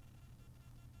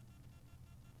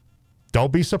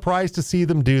 Don't be surprised to see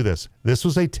them do this. This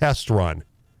was a test run.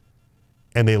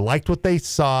 And they liked what they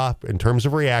saw in terms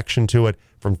of reaction to it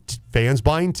from fans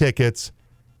buying tickets.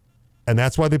 And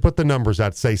that's why they put the numbers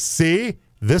out to say, see,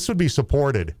 this would be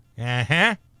supported.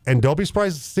 Uh-huh. And don't be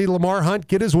surprised to see Lamar Hunt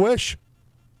get his wish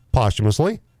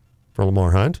posthumously for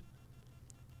Lamar Hunt.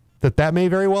 That may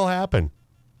very well happen.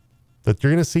 That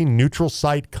you're going to see neutral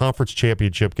site conference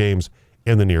championship games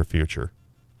in the near future.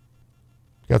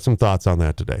 Got some thoughts on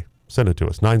that today. Send it to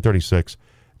us. 936.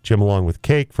 Jim along with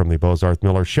Cake from the Bozarth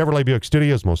Miller Chevrolet Buick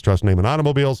Studios, most trusted name in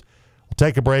automobiles. We'll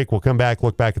take a break. We'll come back,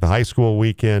 look back at the high school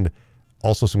weekend.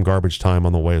 Also some garbage time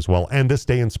on the way as well. And this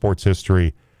day in sports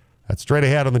history. That's straight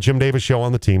ahead on the Jim Davis Show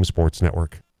on the Team Sports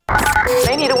Network.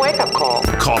 They need a wake-up call.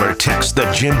 Call or text the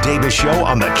Jim Davis Show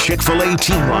on the Chick-fil-A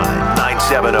team line.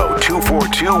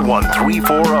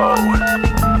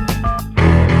 970-242-1340.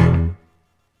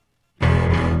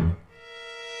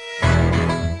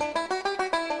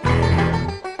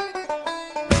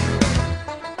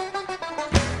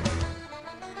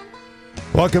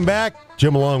 Welcome back.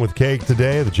 Jim along with Cake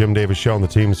today, the Jim Davis Show on the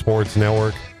Team Sports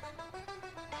Network.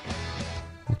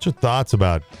 What's your thoughts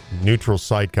about neutral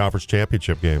site conference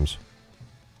championship games?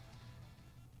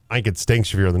 I think it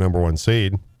stinks if you're the number one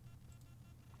seed.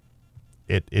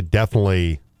 It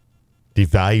definitely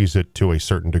devalues it to a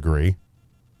certain degree.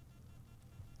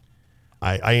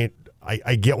 I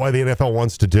get why the NFL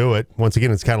wants to do it. Once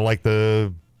again, it's kind of like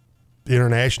the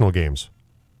international games.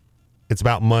 It's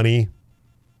about money.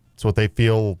 It's what they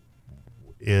feel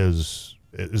is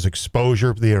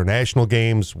exposure to the international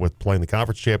games with playing the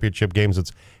conference championship games.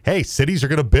 It's, hey, cities are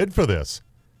going to bid for this.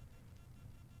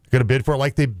 They're going to bid for it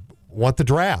like they want the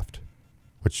draft,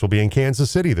 which will be in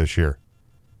Kansas City this year.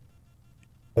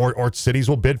 Or cities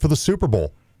will bid for the Super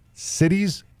Bowl.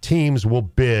 Cities, teams will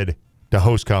bid to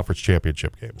host conference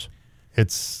championship games.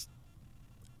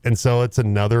 And so it's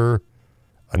another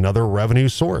revenue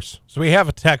source. So we have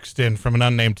a text in from an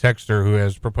unnamed texter who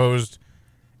has proposed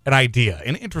an idea,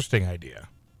 an interesting idea.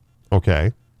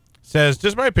 Okay. Says,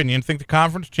 just my opinion, think the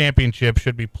conference championship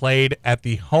should be played at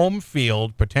the home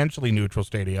field, potentially neutral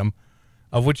stadium,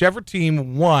 of whichever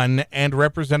team won and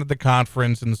represented the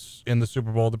conference in the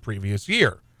Super Bowl the previous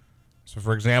year. So,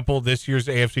 for example, this year's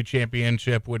AFC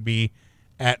championship would be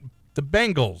at the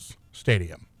Bengals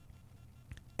stadium.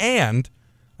 And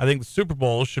I think the Super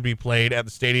Bowl should be played at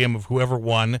the stadium of whoever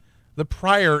won the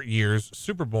prior year's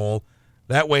Super Bowl.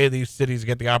 That way, these cities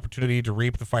get the opportunity to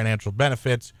reap the financial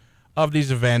benefits of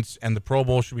these events, and the Pro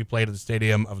Bowl should be played at the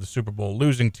stadium of the Super Bowl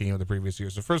losing team of the previous year.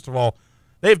 So, first of all,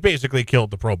 they've basically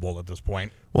killed the Pro Bowl at this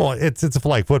point. Well, it's a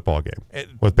flag football game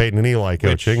with Peyton and Eli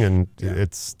coaching,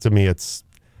 it's to me it's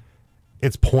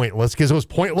pointless because it was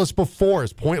pointless before.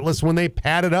 It's pointless when they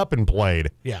padded up and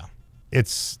played. Yeah,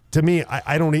 it's to me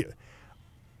I don't.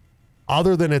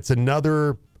 Other than it's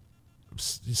another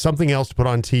something else to put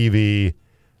on TV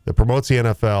that promotes the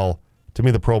NFL, to me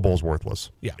the Pro Bowl is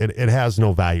worthless. Yeah. It has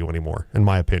no value anymore, in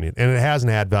my opinion. And it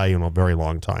hasn't had value in a very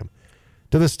long time.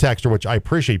 To this texter, which I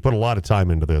appreciate, put a lot of time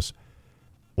into this.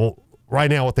 Well, right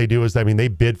now what they do is, they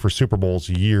bid for Super Bowls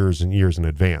years and years in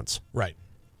advance. right.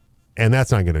 And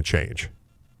that's not going to change.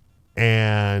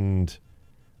 And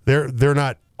they're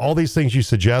not, all these things you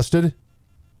suggested,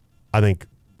 I think,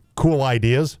 cool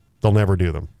ideas. They'll never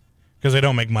do them. Because they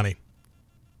don't make money.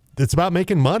 It's about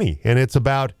making money, and it's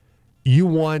about you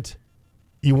want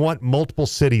multiple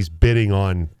cities bidding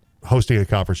on hosting a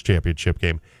conference championship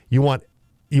game. You want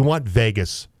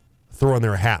Vegas throwing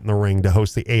their hat in the ring to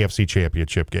host the AFC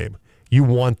championship game. You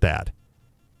want that.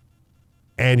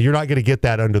 And you're not going to get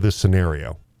that under this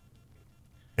scenario.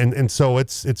 And so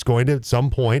it's going to, at some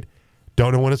point,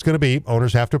 don't know when it's going to be.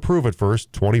 Owners have to approve it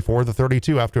first. 24 of the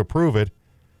 32 have to approve it.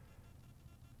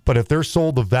 But if they're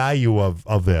sold the value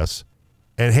of this,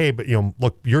 and hey, but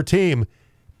look, your team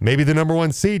may be the number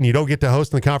one seed and you don't get to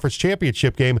host in the conference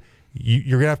championship game,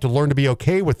 you're going to have to learn to be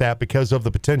okay with that because of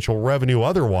the potential revenue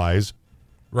otherwise.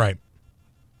 Right.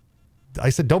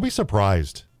 I said, don't be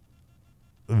surprised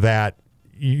that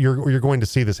you're going to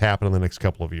see this happen in the next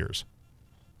couple of years.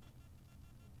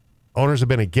 Owners have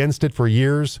been against it for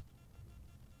years.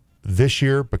 This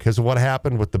year, because of what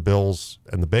happened with the Bills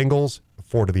and the Bengals,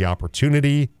 afforded the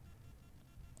opportunity,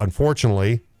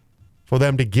 unfortunately, for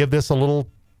them to give this a little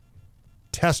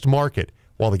test market.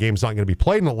 While the game's not going to be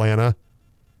played in Atlanta,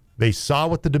 they saw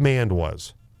what the demand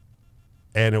was.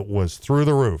 and it was through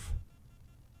the roof.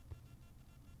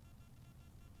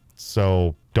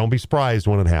 So don't be surprised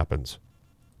when it happens.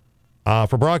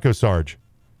 For Bronco Sarge,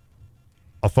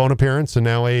 a phone appearance and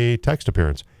now a text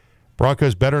appearance.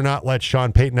 Broncos better not let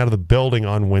Sean Payton out of the building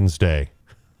on Wednesday.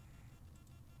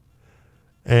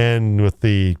 And with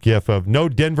the gif of no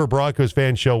Denver Broncos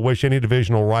fan shall wish any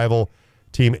divisional rival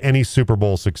team any Super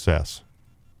Bowl success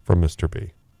from Mr.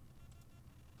 B.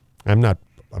 I'm not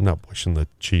wishing the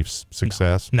Chiefs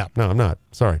success. No, I'm not.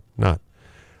 Sorry, not.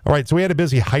 All right, so we had a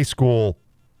busy high school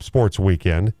sports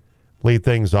weekend. Lead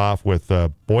things off with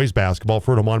boys basketball.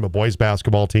 Fruita Monument boys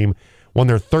basketball team won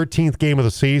their 13th game of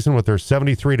the season with their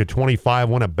 73-25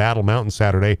 win at Battle Mountain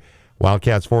Saturday.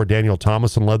 Wildcats forward Daniel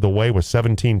Thomason led the way with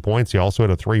 17 points. He also had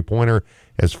a three-pointer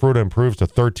as Fruita improves to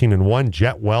 13-1.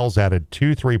 Jet Wells added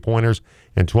 2 3-pointers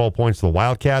and 12 points to the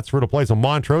Wildcats. Fruita plays on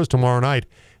Montrose tomorrow night,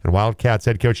 and Wildcats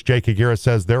head coach Jake Aguirre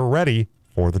says they're ready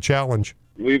for the challenge.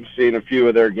 We've seen a few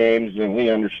of their games, and we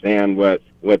understand what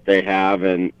they have.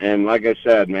 And like I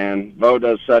said, man, Bo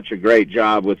does such a great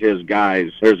job with his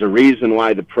guys. There's a reason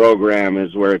why the program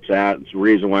is where it's at. It's a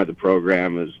reason why the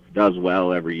program does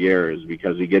well every year is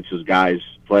because he gets his guys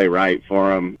play right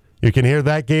for him. You can hear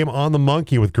that game on the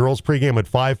Monkey with girls pregame at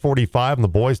 5:45 and the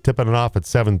boys tipping it off at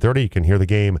 7:30. You can hear the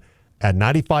game at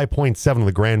 95.7 in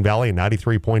the Grand Valley and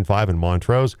 93.5 in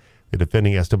Montrose. The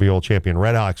defending SWL champion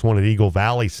Redhawks won at Eagle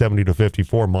Valley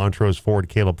 70-54. Montrose forward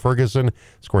Caleb Ferguson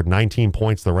scored 19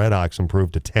 points. The Redhawks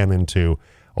improved to 10-2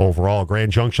 overall.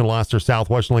 Grand Junction lost their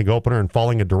Southwestern League opener and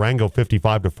falling at Durango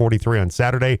 55-43 on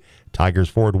Saturday. Tigers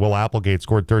forward Will Applegate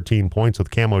scored 13 points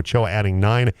with Cam Ochoa adding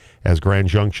 9 as Grand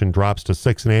Junction drops to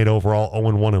 6-8 overall,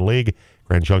 0-1 in league.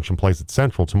 Grand Junction plays at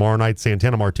Central tomorrow night.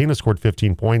 Santana Martinez scored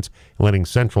 15 points, leading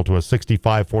Central to a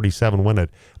 65-47 win at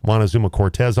Montezuma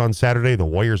Cortez on Saturday. The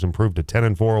Warriors improved to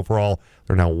 10-4 overall.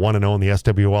 They're now 1-0 in the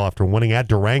SWL after winning at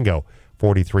Durango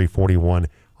 43-41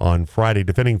 on Friday.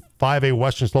 Defending 5A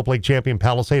Western Slope League champion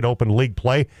Palisade opened league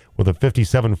play with a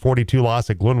 57-42 loss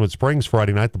at Glenwood Springs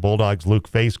Friday night. The Bulldogs' Luke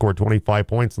Fay scored 25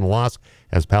 points in the loss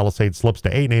as Palisade slips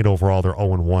to 8-8 overall. They're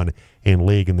 0-1 in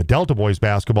league. And the Delta boys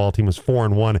basketball team is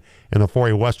 4-1 in the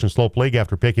 4A Western Slope League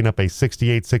after picking up a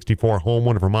 68-64 home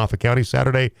win over Moffat County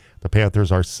Saturday. The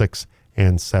Panthers are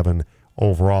 6-7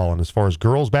 overall. And as far as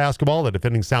girls basketball, the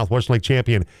defending Southwestern League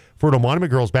champion Fruita Monument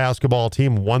girls basketball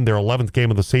team won their 11th game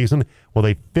of the season with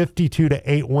a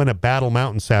 52-8 win at Battle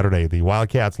Mountain Saturday. The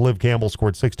Wildcats' Liv Campbell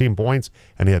scored 16 points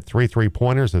and he had 3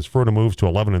 3-pointers as Fruita moves to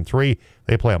 11-3.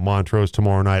 They play at Montrose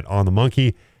tomorrow night on the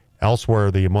Monkey. Elsewhere,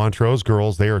 the Montrose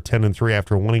girls, they are 10-3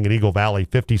 after winning at Eagle Valley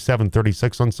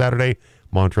 57-36 on Saturday.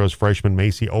 Montrose freshman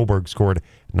Macy Oberg scored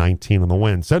 19 on the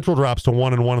win. Central drops to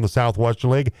 1-1 in the Southwestern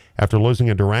League after losing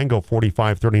at Durango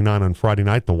 45-39 on Friday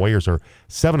night. The Warriors are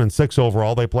 7-6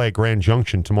 overall. They play at Grand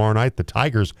Junction tomorrow night. The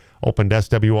Tigers opened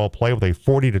SWL play with a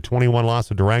 40-21 loss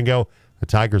at Durango. The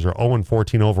Tigers are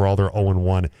 0-14 overall. They're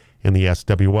 0-1 in the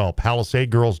SWL.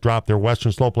 Palisade girls dropped their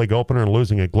Western Slope League opener and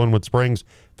losing at Glenwood Springs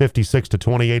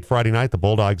 56-28 Friday night. The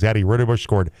Bulldogs' Addie Ritterbusch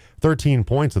scored 13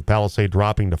 points with Palisade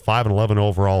dropping to 5-11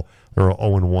 overall. They're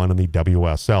 0-1 in the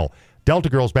WSL. Delta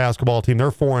girls basketball team, they're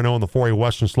 4-0 in the 4A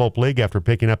Western Slope League after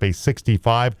picking up a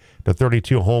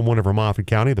 65-32 home win over Moffat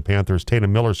County. The Panthers'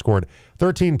 Tatum Miller scored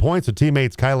 13 points with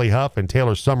teammates Kylie Huff and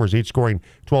Taylor Summers each scoring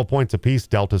 12 points apiece.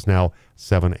 Delta's now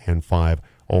 7-5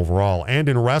 overall. And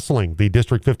in wrestling, the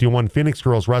District 51 Phoenix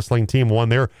girls wrestling team won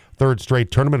their third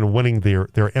straight tournament and winning their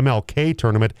MLK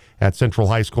tournament at Central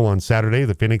High School on Saturday.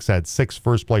 The Phoenix had 6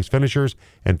 first-place finishers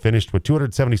and finished with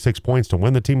 276 points to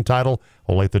win the team title.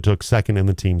 Olathe took second in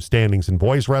the team standings. In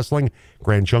boys wrestling,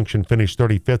 Grand Junction finished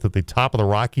 35th at the top of the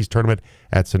Rockies tournament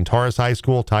at Centaurus High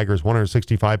School. Tigers'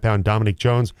 165-pound Dominic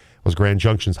Jones was Grand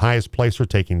Junction's highest placer,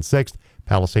 taking 6th.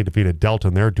 Palisade defeated Delta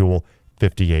in their duel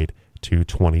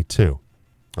 58-22.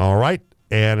 All right,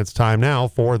 and it's time now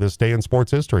for This Day in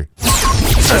Sports History.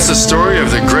 That's the story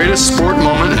of the greatest sport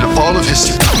moment in all of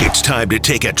history. It's time to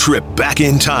take a trip back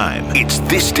in time. It's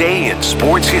This Day in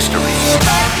Sports History.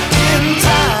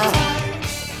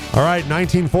 All right,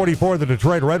 1944, the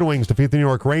Detroit Red Wings defeat the New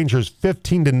York Rangers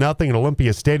 15-0 at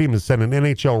Olympia Stadium to set an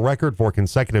NHL record for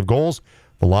consecutive goals.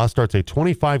 The loss starts a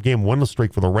 25-game winless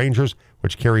streak for the Rangers,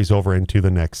 which carries over into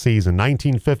the next season.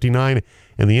 1959,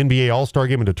 in the NBA All-Star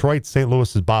Game in Detroit, St.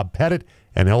 Louis's Bob Pettit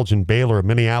and Elgin Baylor of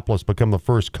Minneapolis become the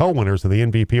first co-winners of the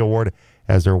MVP award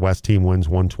as their West team wins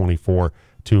 124-108.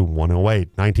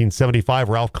 1975,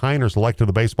 Ralph Kiner elected to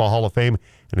the Baseball Hall of Fame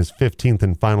in his 15th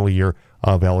and final year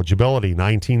of eligibility.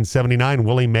 1979,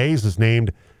 Willie Mays is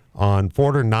named on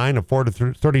 409 of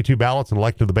 432 ballots and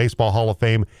elected to the Baseball Hall of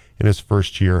Fame in his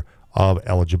first year of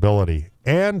eligibility.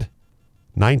 And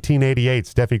 1988,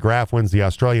 Steffi Graf wins the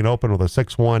Australian Open with a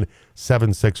 6-1,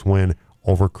 7-6 win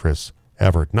over Chris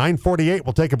Evert. 9:48,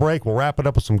 we'll take a break. We'll wrap it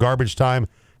up with some garbage time.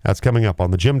 That's coming up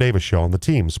on the Jim Davis Show on the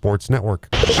Team Sports Network.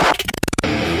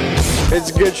 It's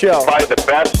a good show. Probably the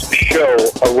best show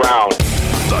around.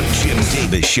 The Jim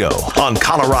Davis Show on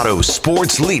Colorado's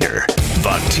sports leader,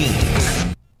 The Team.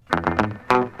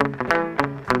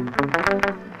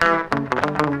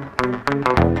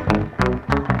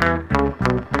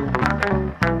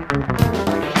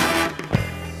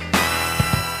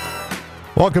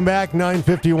 Welcome back,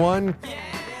 9:51.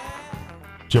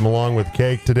 Jim along with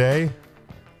Cake today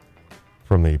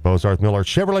from the Bozarth Miller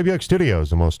Chevrolet Buick Studios,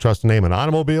 the most trusted name in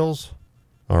automobiles.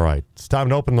 All right, it's time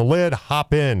to open the lid,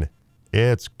 hop in.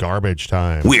 It's garbage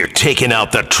time. We're taking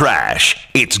out the trash.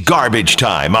 It's garbage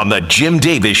time on the Jim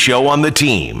Davis Show on the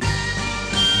Team.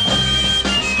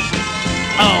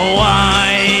 Oh,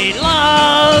 I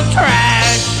love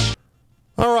trash.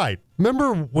 All right,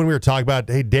 remember when we were talking about,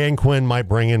 hey, Dan Quinn might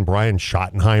bring in Brian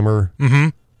Schottenheimer? Mm-hmm.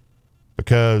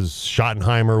 Because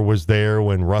Schottenheimer was there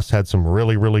when Russ had some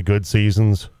really, really good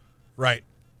seasons. Right.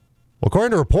 Well,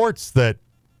 according to reports that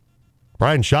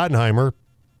Brian Schottenheimer,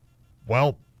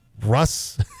 well,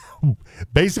 Russ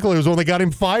basically was the one that got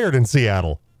him fired in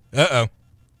Seattle. Uh-oh.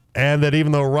 And that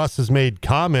even though Russ has made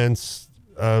comments,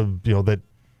 that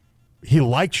he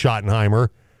liked Schottenheimer,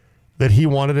 that he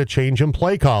wanted to change him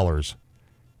play callers.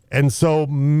 And so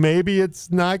maybe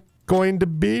it's not going to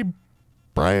be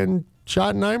Brian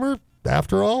Schottenheimer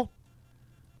after all,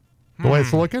 the way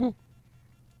it's looking.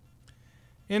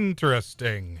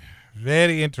 Interesting.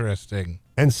 Very interesting.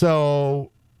 And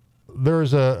so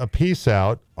there's a piece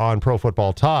out on Pro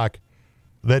Football Talk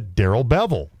that Darrell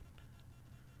Bevell,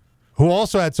 who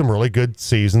also had some really good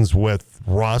seasons with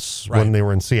Russ when they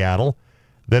were in Seattle,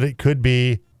 that it could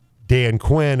be Dan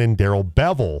Quinn and Darrell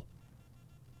Bevell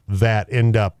that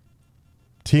end up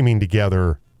teaming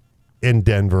together in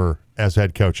Denver as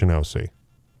head coach and OC.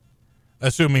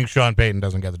 Assuming Sean Payton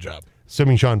doesn't get the job.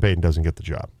 Assuming Sean Payton doesn't get the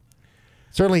job.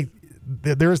 Certainly,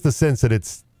 there is the sense that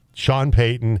it's Sean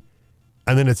Payton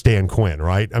and then it's Dan Quinn,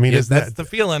 right? I mean, yes, that's the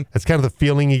feeling. That's kind of the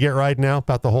feeling you get right now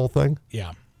about the whole thing.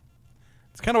 Yeah.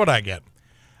 It's kind of what I get.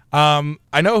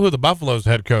 I know who the Buffalo's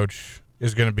head coach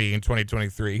is going to be in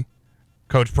 2023.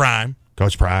 Coach Prime.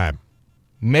 Coach Prime.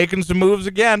 Making some moves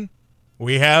again.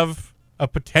 We have a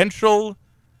potential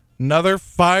another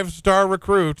 5-star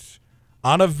recruit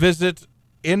on a visit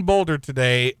in Boulder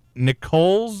today.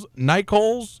 Nichols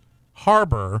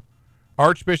Harbor,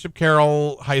 Archbishop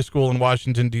Carroll High School in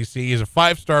Washington, D.C. He's a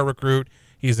 5-star recruit.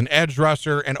 He's an edge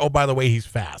rusher, and oh, by the way, he's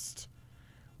fast.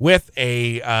 With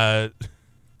a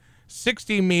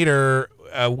 60-meter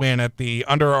win at the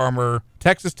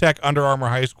Texas Tech Under Armour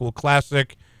High School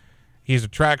Classic. He's a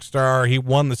track star. He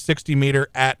won the 60-meter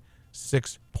at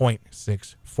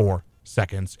 6.64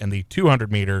 seconds and the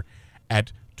 200-meter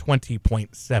at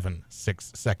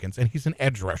 20.76 seconds. And he's an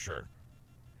edge rusher.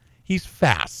 He's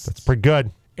fast. That's pretty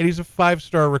good. And he's a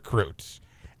 5-star recruit.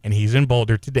 And he's in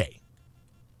Boulder today.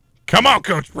 Come on,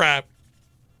 Coach Prime.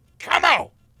 Come on.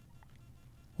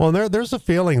 Well, there's a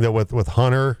feeling that with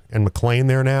Hunter and McLean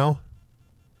there now,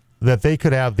 that they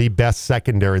could have the best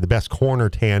secondary, the best corner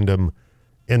tandem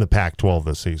in the Pac-12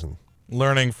 this season.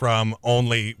 Learning from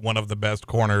only one of the best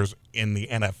corners in the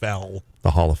NFL.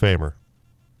 The Hall of Famer.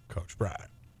 Coach Prime.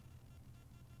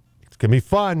 It's going to be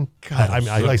fun. God,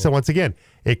 like I said, once again,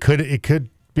 it could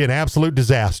be an absolute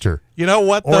disaster. You know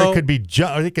what, or though? It could be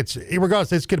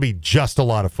regardless, it's going to be just a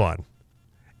lot of fun.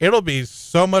 It'll be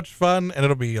so much fun, and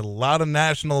it'll be a lot of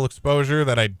national exposure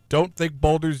that I don't think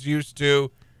Boulder's used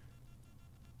to.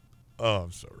 Oh,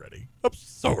 I'm so ready. I'm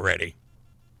so ready.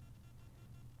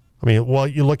 I mean, well,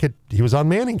 you look at, he was on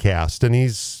Manningcast, and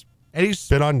he's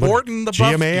been on sporting the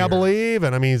GMA, I believe,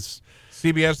 and I mean, he's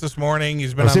CBS this morning.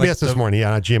 He's been on CBS this morning. Yeah,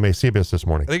 not GMA, CBS this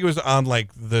morning. I think it was on like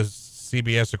the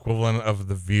CBS equivalent of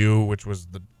The View, which was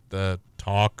the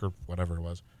Talk or whatever it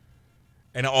was.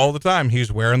 And all the time, he's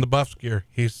wearing the Buffs gear.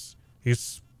 He's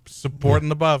supporting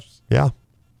the Buffs. Yeah,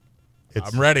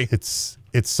 I'm ready. It's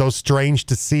so strange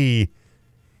to see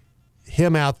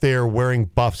him out there wearing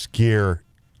Buffs gear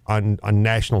on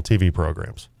national TV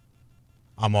programs.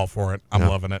 I'm all for it. I'm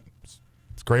loving it. It's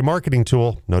a great marketing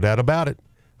tool, no doubt about it.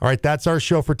 All right, that's our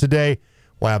show for today.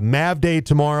 We'll have Mav Day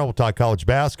tomorrow. We'll talk college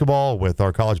basketball with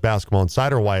our college basketball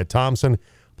insider, Wyatt Thompson,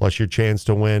 plus your chance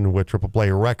to win with Triple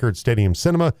Play Records Stadium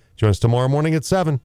Cinema. Join us tomorrow morning at 7.